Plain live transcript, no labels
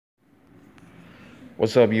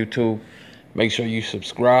What's up, YouTube? Make sure you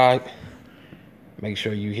subscribe. Make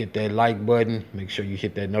sure you hit that like button. Make sure you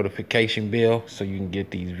hit that notification bell so you can get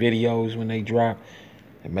these videos when they drop.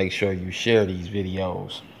 And make sure you share these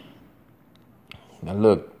videos. Now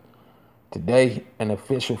look, today an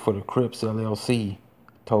official for the CRIPS LLC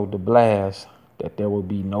told the Blacc that there will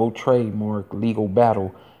be no trademark legal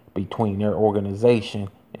battle between their organization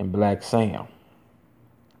and Blacc Sam.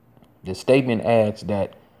 The statement adds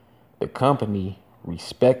that the company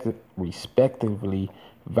respectively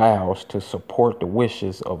vows to support the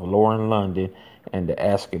wishes of Lauren London and the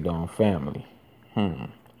Askedon family.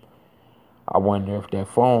 I wonder if that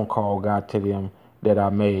phone call got to them that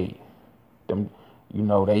I made. Them,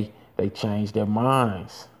 they changed their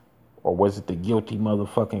minds. Or was it the guilty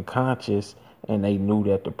motherfucking conscience and they knew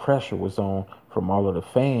that the pressure was on from all of the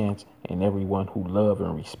fans and everyone who love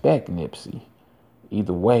and respect Nipsey?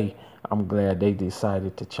 Either way, I'm glad they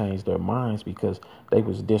decided to change their minds because they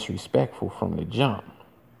was disrespectful from the jump.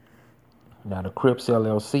 Now, the CRIPS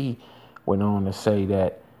LLC went on to say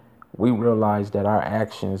that we realize that our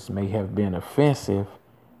actions may have been offensive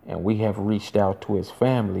and we have reached out to his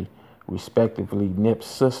family, respectively Nip's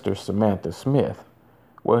sister Samantha Smith.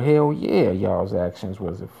 Well, hell yeah, y'all's actions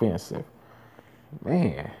was offensive.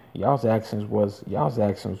 Man, y'all's actions was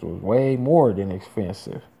way more than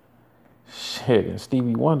offensive. Shit, and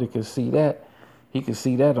Stevie Wonder could see that. He could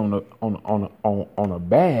see that on a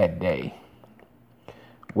bad day.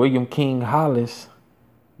 William King Hollis,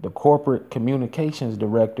 the corporate communications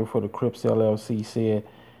director for the CRIPS LLC, said,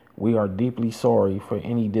 "We are deeply sorry for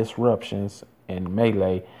any disruptions and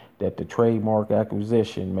melee that the trademark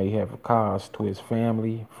acquisition may have caused to his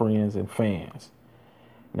family, friends, and fans."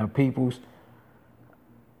 Now, peoples,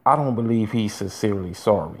 I don't believe he's sincerely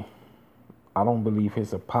sorry. I don't believe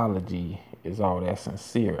his apology is all that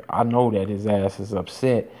sincere. I know that his ass is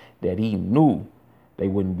upset that he knew they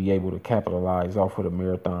wouldn't be able to capitalize off of the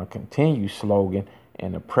Marathon Continue slogan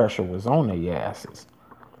and the pressure was on their asses.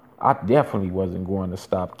 I definitely wasn't going to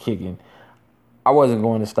stop kicking. I wasn't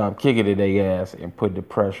going to stop kicking at their ass and put the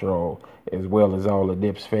pressure on, as well as all the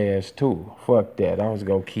Nips fans too. Fuck that. I was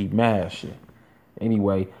going to keep mashing.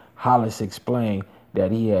 Anyway, Hollis explained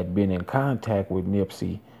that he had been in contact with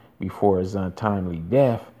Nipsey before his untimely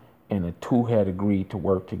death, and the two had agreed to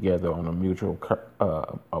work together on a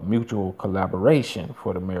mutual collaboration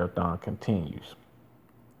for the Marathon Continues.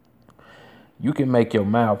 You can make your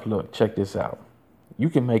mouth, look, check this out.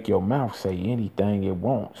 You can make your mouth say anything it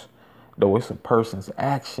wants, though it's a person's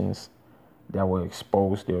actions that will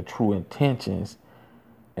expose their true intentions.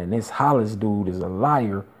 And this Hollis dude is a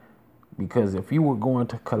liar, because if you were going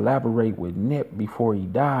to collaborate with Nip before he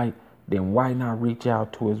died, then why not reach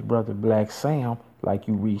out to his brother Blacc Sam like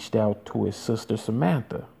you reached out to his sister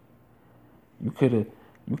Samantha? You could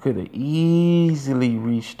have easily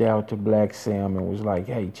reached out to Blacc Sam and was like,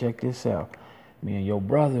 "Hey, check this out. Me and your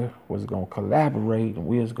brother was going to collaborate and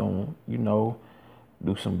we was going to,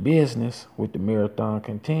 do some business with the Marathon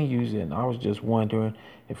Continues, and I was just wondering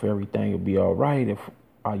if everything would be all right if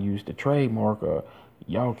I used the trademark, or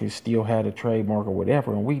y'all can still have the trademark or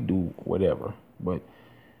whatever, and we do whatever." But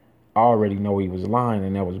I already know he was lying,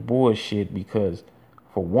 and that was bullshit, because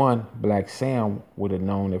for one, Blacc Sam would have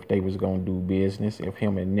known if they was going to do business, if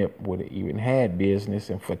him and Nip would have even had business.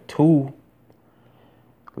 And for two,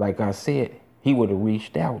 like I said, he would have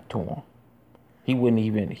reached out to him. He wouldn't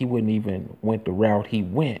even went the route he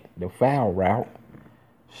went, the foul route.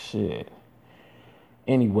 Shit.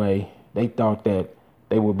 Anyway, they thought that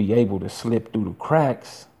they would be able to slip through the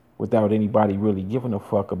cracks without anybody really giving a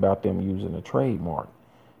fuck about them using a trademark.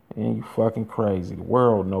 And you fucking crazy. The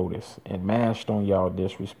world noticed and mashed on y'all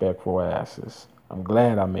disrespectful asses. I'm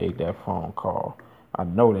glad I made that phone call. I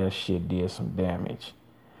know that shit did some damage.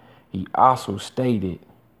 He also stated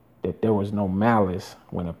that there was no malice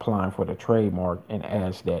when applying for the trademark, and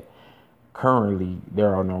adds that currently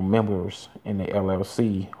there are no members in the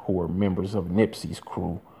LLC who are members of Nipsey's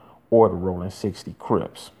crew or the Rolling 60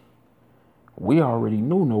 Crips. We already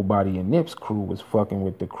knew nobody in Nip's crew was fucking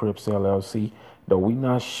with the CRIPS LLC, though we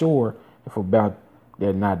not sure if about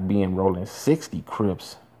there not being Rolling 60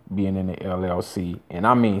 Crips being in the LLC. And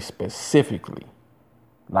I mean specifically,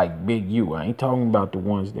 like Big U. I ain't talking about the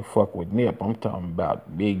ones that fuck with Nip. I'm talking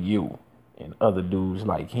about Big U and other dudes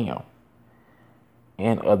like him.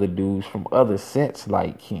 And other dudes from other sets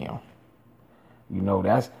like him.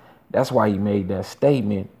 That's why he made that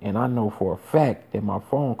statement, and I know for a fact that my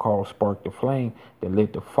phone call sparked the flame that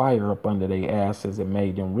lit the fire up under their asses and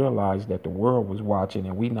made them realize that the world was watching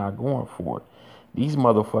and we not going for it. These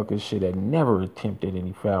motherfuckers should have never attempted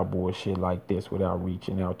any foul bullshit like this without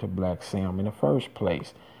reaching out to Blacc Sam in the first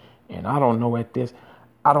place. And I don't know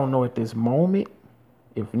I don't know at this moment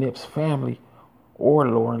if Nip's family or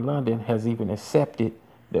Lauren London has even accepted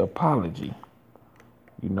the apology.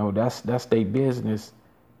 You know, that's their business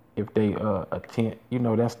if they attend. You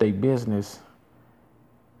know, that's their business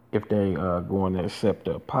if they going to accept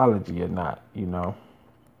the apology or not. You know,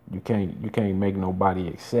 you can't make nobody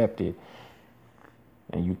accept it,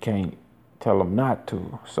 and you can't tell them not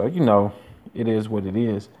to. So you know, it is what it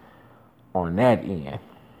is on that end.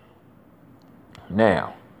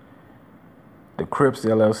 Now, the CRIPS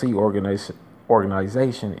LLC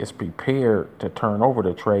organization is prepared to turn over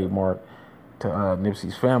the trademark to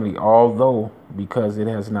Nipsey's family, although because it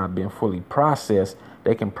has not been fully processed,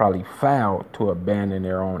 they can probably file to abandon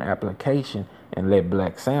their own application and let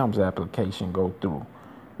Blacc Sam's application go through,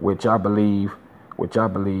 which I believe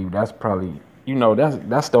that's probably, you know,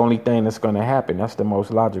 that's the only thing that's going to happen. That's the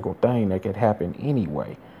most logical thing that could happen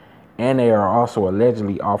anyway. And they are also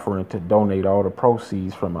allegedly offering to donate all the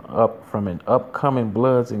proceeds from an upcoming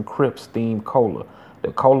Bloods and Crips themed cola.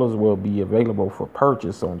 The colas will be available for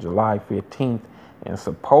purchase on July 15th and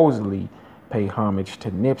supposedly pay homage to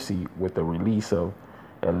Nipsey with the release of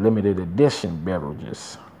a limited edition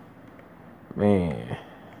beverages. Man,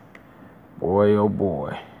 boy, oh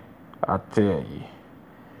boy, I tell you,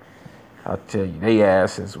 they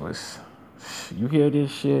asses was. You hear this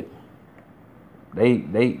shit?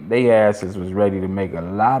 They asses was ready to make a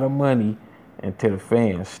lot of money until the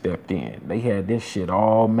fans stepped in. They had this shit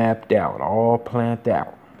all mapped out, all planned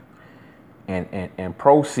out. And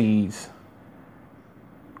proceeds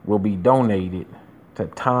will be donated to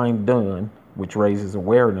Time Done, which raises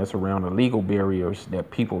awareness around the legal barriers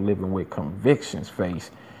that people living with convictions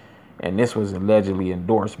face. And this was allegedly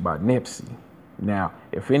endorsed by Nipsey. Now,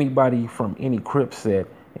 if anybody from any Crip set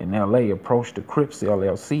in LA approached the CRIPS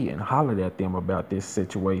LLC and hollered at them about this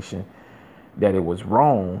situation, that it was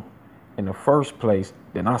wrong in the first place,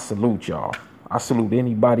 then I salute y'all. I salute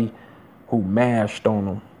anybody who mashed on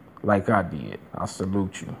them like I did. I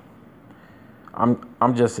salute you.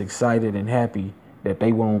 I'm just excited and happy that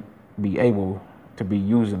they won't be able to be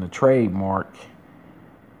using the trademark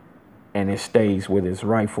and it stays with its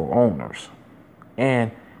rightful owners.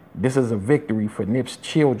 And this is a victory for Nip's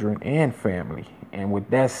children and family. And with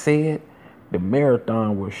that said, the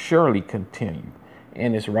marathon will surely continue,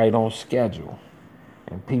 and it's right on schedule.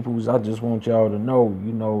 And peoples, I just want y'all to know,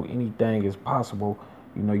 you know, anything is possible.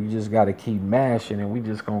 You know, you just got to keep mashing, and we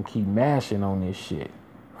just going to keep mashing on this shit.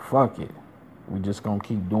 Fuck it. We just going to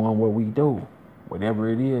keep doing what we do. Whatever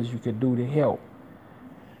it is you can do to help.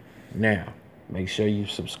 Now, make sure you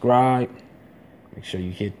subscribe. Make sure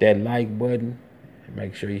you hit that like button. And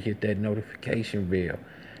make sure you hit that notification bell.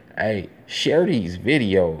 Hey, share these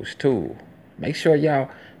videos too. Make sure y'all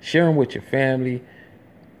share them with your family.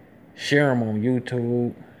 Share them on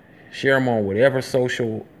YouTube. Share them on whatever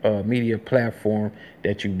social media platform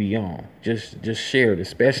that you be on. Just share it,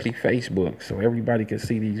 especially Facebook, so everybody can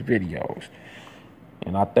see these videos.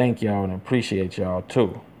 And I thank y'all and appreciate y'all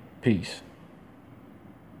too. Peace.